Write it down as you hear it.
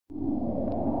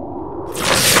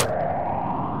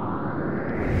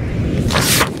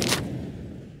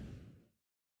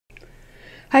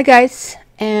Hi guys,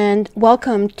 and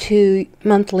welcome to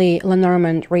monthly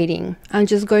Lenormand reading. I'm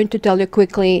just going to tell you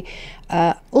quickly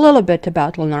a little bit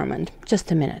about Lenormand,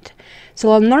 just a minute. So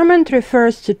Lenormand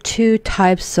refers to two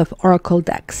types of oracle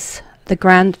decks, the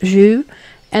Grand Jeu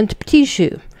and Petit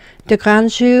Jeu. The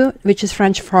Grand Jeu, which is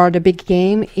French for the big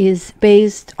game, is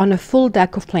based on a full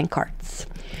deck of playing cards.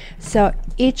 So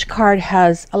each card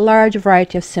has a large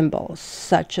variety of symbols,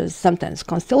 such as sometimes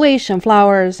constellation,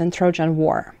 flowers, and Trojan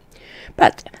War.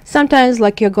 But sometimes,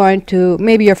 like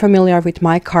maybe you're familiar with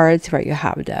my cards, where you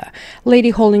have the lady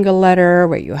holding a letter,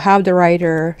 where you have the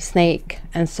rider, snake,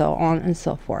 and so on and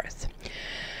so forth.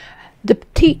 The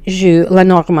Petit Jeu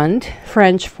Lenormand,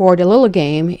 French for the little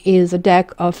game, is a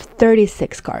deck of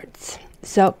 36 cards.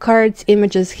 So cards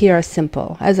images here are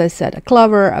simple. As I said, a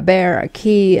clover, a bear, a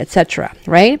key, etc.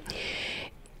 Right?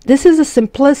 This is a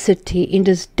simplicity in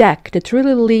this deck that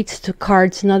really leads to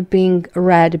cards not being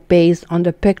read based on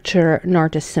the picture nor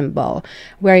the symbol,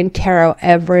 where in tarot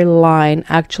every line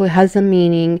actually has a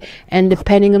meaning, and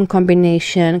depending on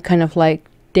combination, kind of like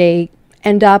they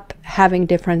end up having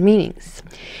different meanings.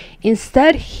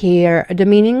 Instead here, the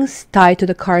meanings tied to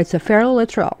the cards are fairly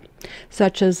literal,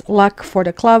 such as luck for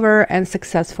the clover and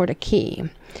success for the key.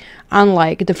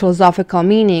 Unlike the philosophical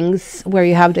meanings, where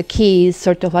you have the keys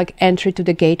sort of like entry to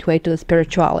the gateway to the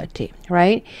spirituality,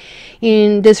 right?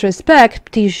 In this respect,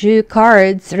 Petit Jeu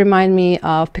cards remind me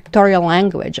of pictorial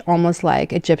language, almost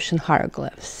like Egyptian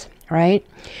hieroglyphs, right?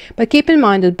 But keep in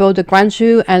mind that both the Grand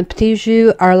Jeu and Petit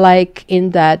Jeu are like in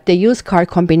that they use card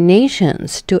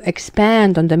combinations to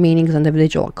expand on the meanings on the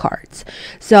individual cards.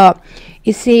 So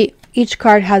you see, each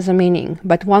card has a meaning,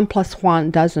 but 1 + 1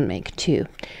 doesn't make 2.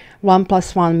 1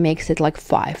 + 1 makes it like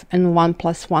 5, and 1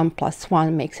 + 1 +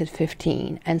 1 makes it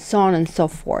 15, and so on and so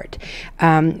forth.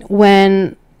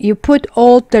 When you put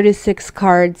all 36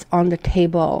 cards on the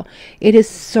table, it is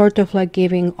sort of like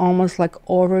giving almost like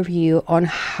overview on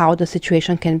how the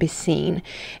situation can be seen,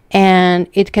 and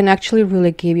it can actually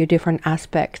really give you different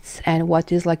aspects and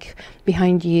what is like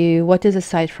behind you, what is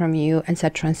aside from you,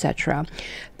 etc, etc.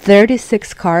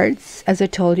 36 cards, as I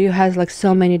told you, has like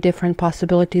so many different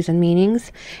possibilities and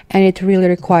meanings, and it really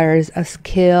requires a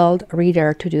skilled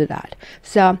reader to do that.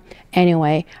 So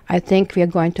anyway, I think we are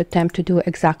going to attempt to do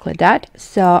exactly that.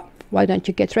 So why don't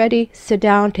you get ready, sit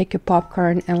down, take your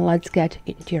popcorn, and let's get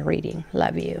into your reading.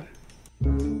 Love you.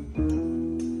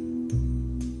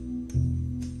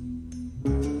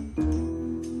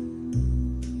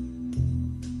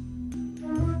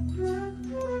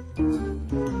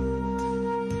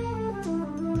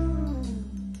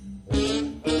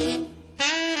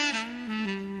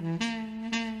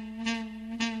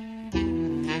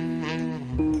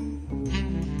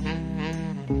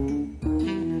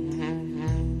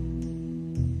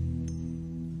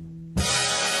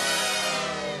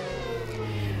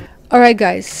 Alright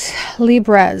guys,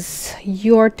 Libras,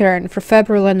 your turn for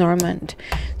February Lenormand.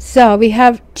 So we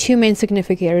have two main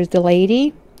significators, the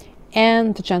lady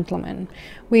and the gentleman.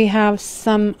 We have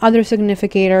some other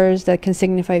significators that can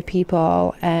signify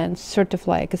people, and sort of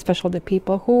like especially the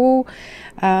people who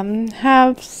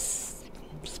have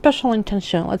special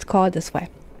intention, let's call it this way.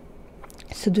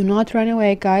 So do not run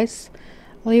away guys.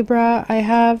 Libra, I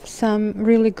have some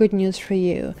really good news for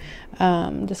you.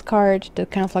 This card that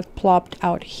kind of like plopped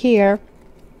out here,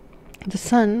 the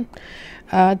Sun,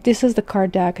 this is the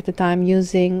card deck that I'm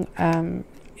using.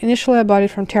 Initially I bought it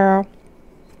from tarot.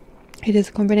 It is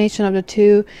a combination of the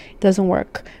two. It doesn't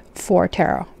work for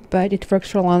tarot, but it works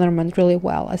for Lenormand really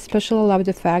well. I especially love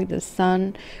the fact the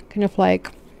sun kind of like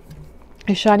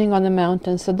is shining on the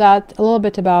mountain. So that, a little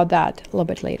bit about that a little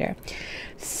bit later.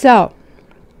 So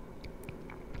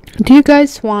do you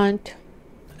guys want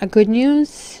a good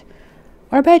news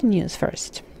or bad news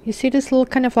first? You see this little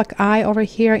kind of like eye over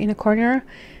here in the corner,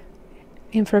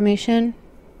 information?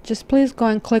 Just please go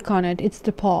and click on it. It's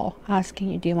the poll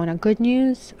asking you, do you want a good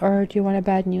news or do you want a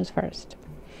bad news first?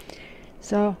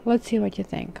 So let's see what you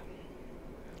think.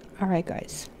 All right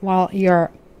guys, while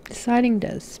you're deciding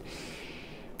this,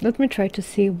 let me try to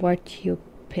see what you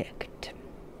picked.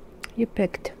 You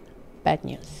picked bad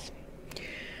news.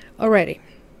 Alrighty.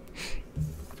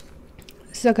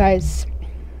 So guys,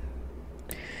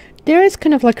 there is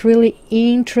kind of like really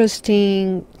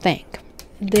interesting thing.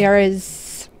 There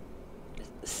is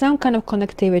some kind of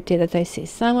connectivity that I see.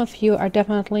 Some of you are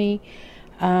definitely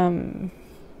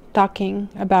talking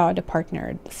about a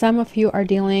partner. Some of you are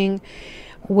dealing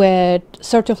with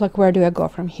sort of like, where do I go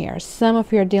from here? Some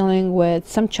of you are dealing with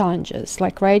some challenges,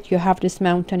 like, right, you have this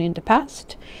mountain in the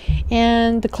past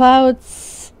and the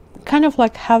clouds kind of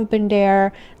like have been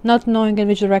there, not knowing in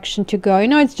which direction to go. You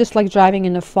know, it's just like driving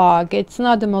in the fog. It's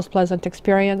not the most pleasant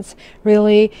experience,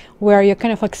 really, where you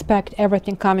kind of expect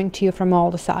everything coming to you from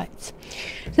all the sides.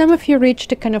 Some of you reach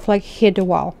to kind of like hit the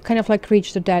wall, kind of like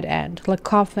reach the dead end, like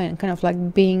coffin, kind of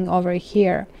like being over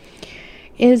here,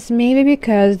 is maybe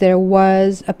because there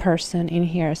was a person in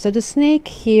here. So the snake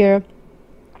here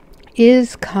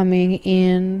is coming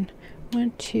in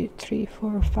 1, 2, 3,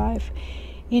 4, 5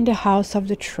 in the house of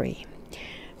the tree.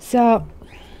 So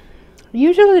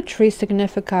usually the tree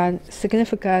signifies,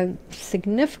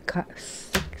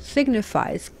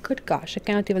 good gosh, I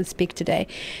cannot even speak today.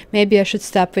 Maybe I should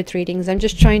stop with readings. I'm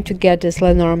just trying to get this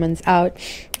Lenormands out.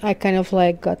 I kind of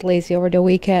like got lazy over the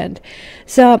weekend.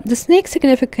 So the snake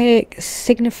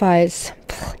signifies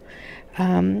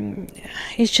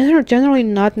it's generally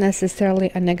not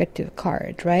necessarily a negative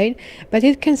card, right? But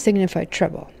it can signify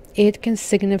trouble. It can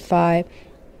signify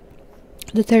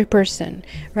the third person,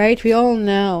 right? We all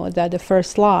know that the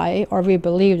first lie, or we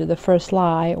believe that the first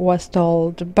lie was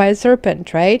told by a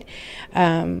serpent, right?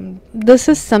 This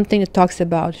is something that talks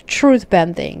about truth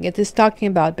bending. It is talking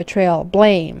about betrayal,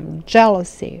 blame,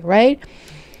 jealousy, right?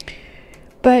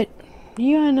 But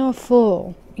you are no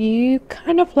fool. You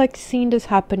kind of like seen this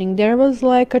happening. There was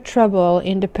like a trouble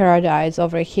in the paradise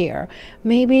over here.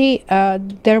 Maybe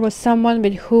there was someone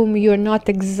with whom you're not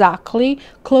exactly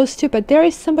close to, but there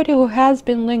is somebody who has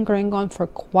been lingering on for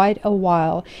quite a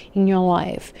while in your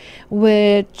life,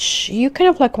 which you kind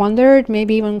of like wondered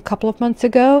maybe even a couple of months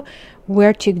ago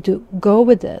where to go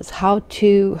with this, how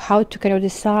to kind of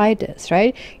decide this,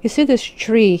 right? You see this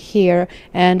tree here,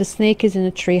 and the snake is in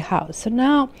a tree house. So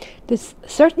now this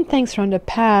certain things from the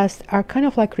past are kind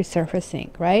of like resurfacing,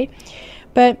 right?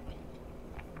 But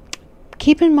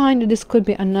keep in mind that this could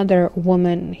be another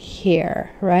woman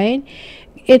here, right?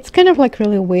 It's kind of like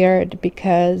really weird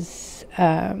because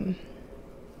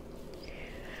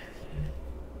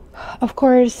of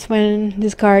course, when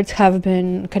these cards have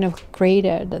been kind of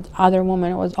created, that other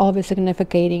woman was always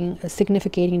significating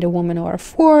the woman over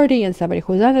 40 and somebody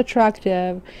who's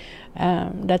unattractive.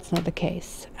 That's not the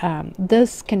case.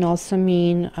 This can also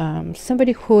mean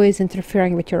somebody who is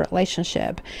interfering with your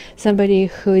relationship, somebody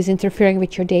who is interfering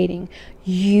with your dating.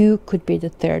 You could be the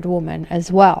third woman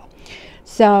as well.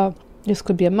 So this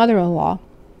could be a mother-in-law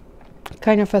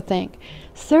kind of a thing.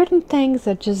 Certain things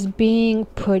are just being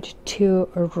put to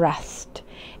rest,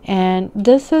 and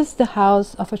this is the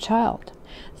house of a child.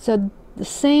 So the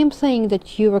same thing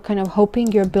that you were kind of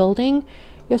hoping you're building,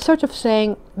 you're sort of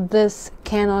saying this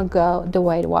cannot go the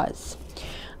way it was.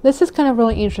 This is kind of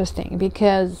really interesting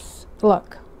because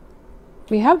look,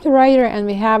 we have the rider and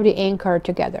we have the anchor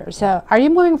together. So are you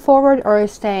moving forward or are you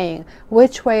staying?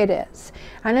 Which way it is?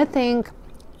 And I think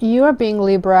you are being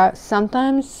Libra.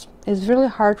 Sometimes it's really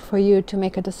hard for you to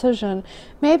make a decision.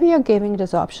 Maybe you're giving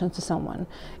this option to someone.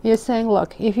 You're saying,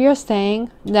 look, if you're staying,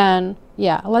 then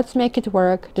yeah, let's make it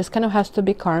work. This kind of has to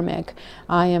be karmic.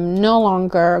 I am no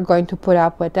longer going to put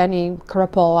up with any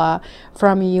crapola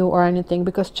from you or anything,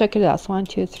 because check it out. 1,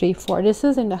 2, 3, 4. This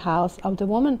is in the house of the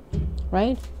woman,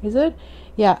 right? Is it?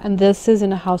 Yeah, and this is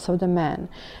in the house of the man.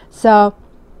 So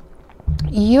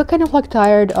you're kind of like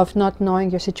tired of not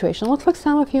knowing your situation. Looks like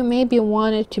some of you maybe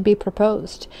wanted to be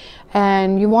proposed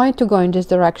and you wanted to go in this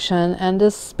direction, and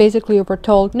this basically you were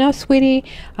told, no sweetie,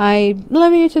 I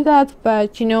love you to death,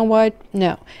 but you know what,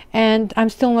 no, and I'm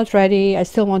still not ready. I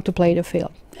still want to play the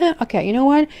field. Okay, you know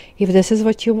what, if this is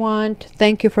what you want,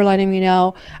 thank you for letting me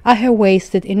know. I have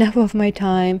wasted enough of my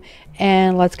time,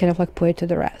 and let's kind of like put it to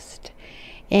the rest.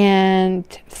 And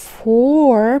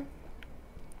for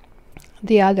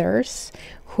the others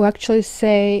who actually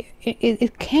say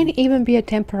it can't even be a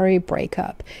temporary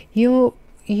breakup, you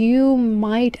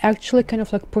might actually kind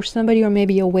of like push somebody, or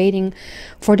maybe you're waiting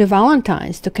for the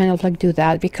Valentines to kind of like do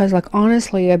that, because like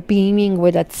honestly you're beaming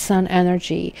with that sun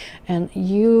energy, and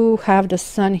you have the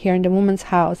sun here in the woman's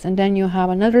house, and then you have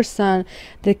another sun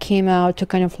that came out to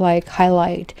kind of like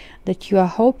highlight that you are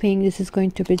hoping this is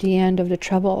going to be the end of the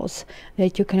troubles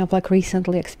that you kind of like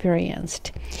recently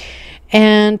experienced.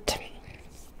 And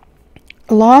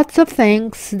lots of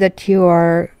things that you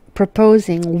are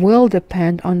proposing will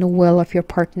depend on the will of your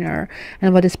partner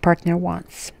and what his partner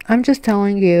wants. I'm just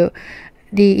telling you,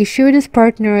 the issue with this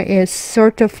partner is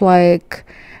sort of like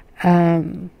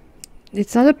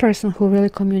it's not a person who really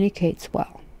communicates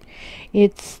well.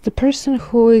 It's the person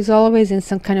who is always in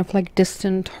some kind of like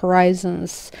distant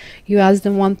horizons. You ask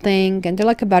them one thing and they're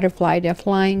like a butterfly, they're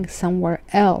flying somewhere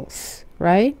else,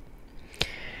 right?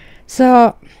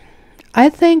 So I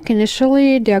think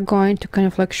initially they're going to kind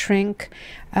of like shrink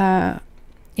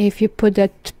if you put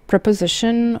that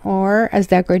proposition, or as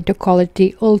they're going to call it,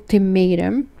 the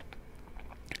ultimatum.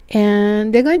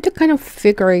 And they're going to kind of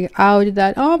figure out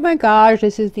that, oh my gosh,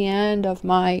 this is the end of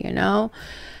my, you know,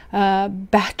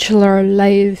 bachelor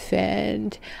life,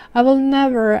 and I will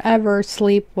never ever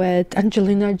sleep with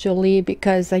Angelina Jolie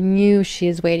because I knew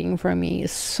she's waiting for me.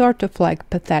 Sort of like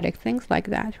pathetic things like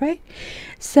that, right?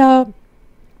 So,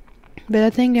 but I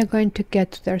think they're going to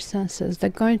get to their senses. They're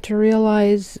going to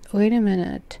realize, wait a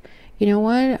minute, you know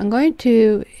what, I'm going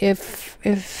to, if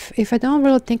I don't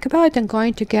really think about it, I'm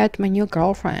going to get my new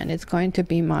girlfriend. It's going to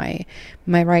be my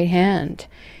right hand,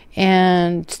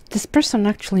 and this person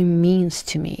actually means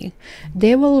to me.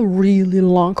 They will really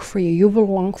long for you, you will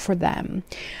long for them.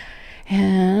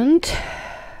 And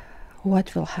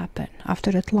what will happen after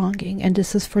that longing? And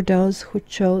this is for those who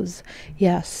chose,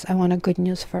 yes, I want a good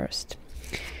news first.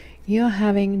 You're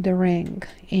having the ring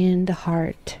in the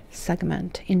heart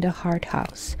segment, in the heart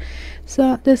house.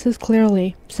 So this is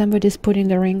clearly somebody's putting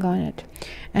the ring on it.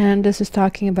 And this is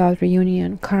talking about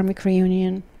reunion, karmic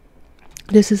reunion.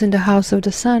 This is in the house of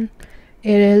the sun.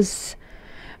 It is,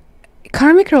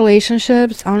 karmic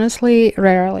relationships honestly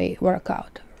rarely work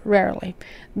out. Rarely.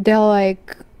 They're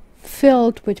like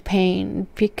filled with pain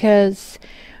because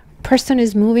person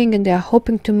is moving and they're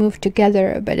hoping to move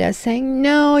together, but they're saying,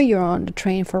 no, you're on the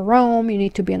train for Rome, you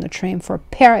need to be on the train for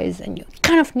Paris, and you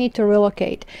kind of need to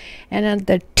relocate. And then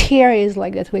the tear is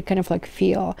like that we kind of like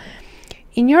feel.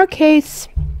 In your case,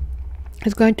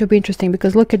 it's going to be interesting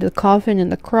because look at the coffin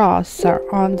and the cross are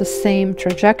on the same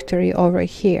trajectory over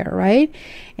here, right?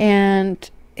 And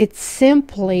it's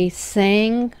simply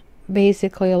saying,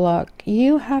 basically, look,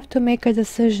 you have to make a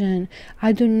decision.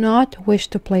 I do not wish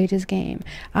to play this game.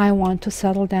 I want to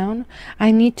settle down.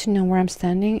 I need to know where I'm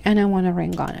standing, and I want a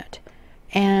ring on it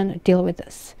and deal with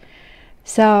this.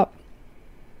 So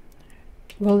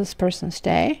will this person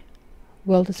stay?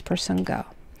 Will this person go?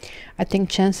 I think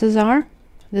chances are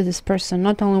that this person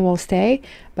not only will stay,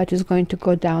 but is going to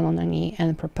go down on a knee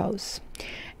and propose.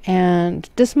 And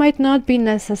this might not be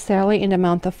necessarily in the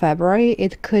month of February.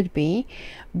 It could be,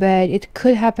 but it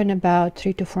could happen about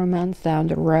 3 to 4 months down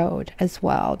the road as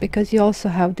well, because you also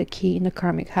have the key in the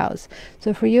karmic house.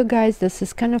 So for you guys, this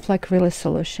is kind of like really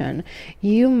solution.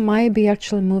 You might be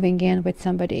actually moving in with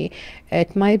somebody.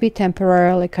 It might be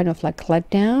temporarily kind of like let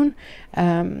down,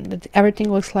 that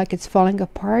everything looks like it's falling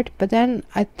apart. But then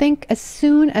I think as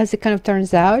soon as it kind of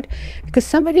turns out, because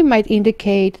somebody might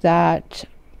indicate that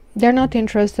they're not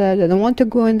interested, they don't want to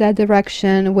go in that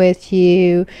direction with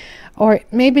you, or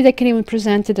maybe they can even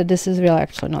present it that this is really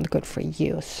actually not good for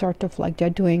you, sort of like they're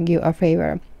doing you a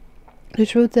favor. The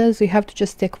truth is, you have to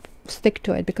just stick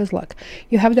to it, because look,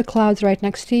 you have the clouds right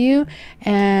next to you,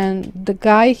 and the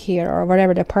guy here, or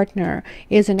whatever the partner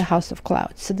is, in the house of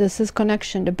clouds. So this is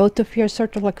connection. The both of you are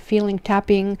sort of like feeling,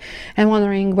 tapping and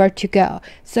wondering where to go.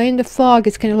 So in the fog,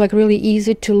 it's kind of like really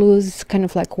easy to lose kind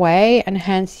of like way, and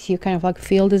hence you kind of like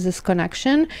feel this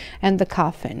disconnection and the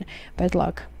coffin. But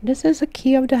look, this is a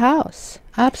key of the house,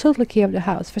 absolutely key of the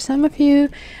house. For some of you,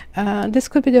 this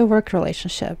could be the work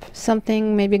relationship,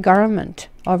 something maybe government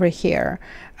over here,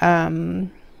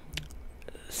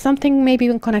 something maybe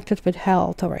even connected with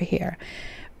health over here,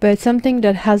 but something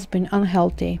that has been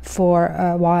unhealthy for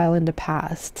a while in the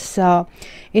past. So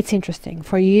it's interesting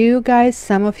for you guys.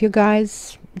 Some of you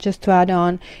guys, just to add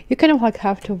on, you kind of like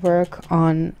have to work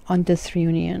on this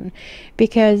reunion,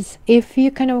 because if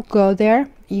you kind of go there,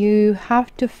 you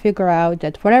have to figure out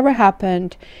that whatever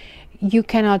happened, you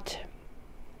cannot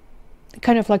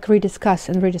kind of like rediscuss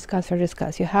and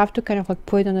rediscuss. You have to kind of like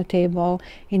put it on the table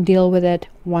and deal with it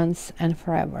once and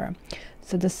forever.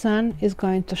 So the sun is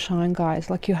going to shine, guys.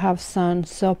 Like, you have sun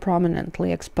so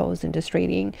prominently exposed in this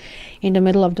reading in the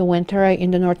middle of the winter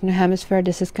in the northern hemisphere.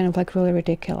 This is kind of like really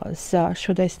ridiculous. So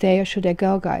should I stay or should I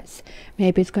go, guys?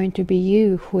 Maybe it's going to be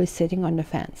you who is sitting on the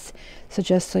fence. So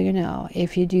just so you know,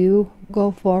 if you do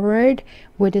go forward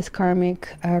with this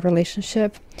karmic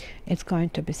relationship, it's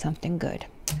going to be something good.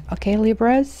 Okay,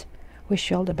 Libras, wish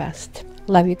you all the best.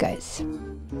 Love you guys.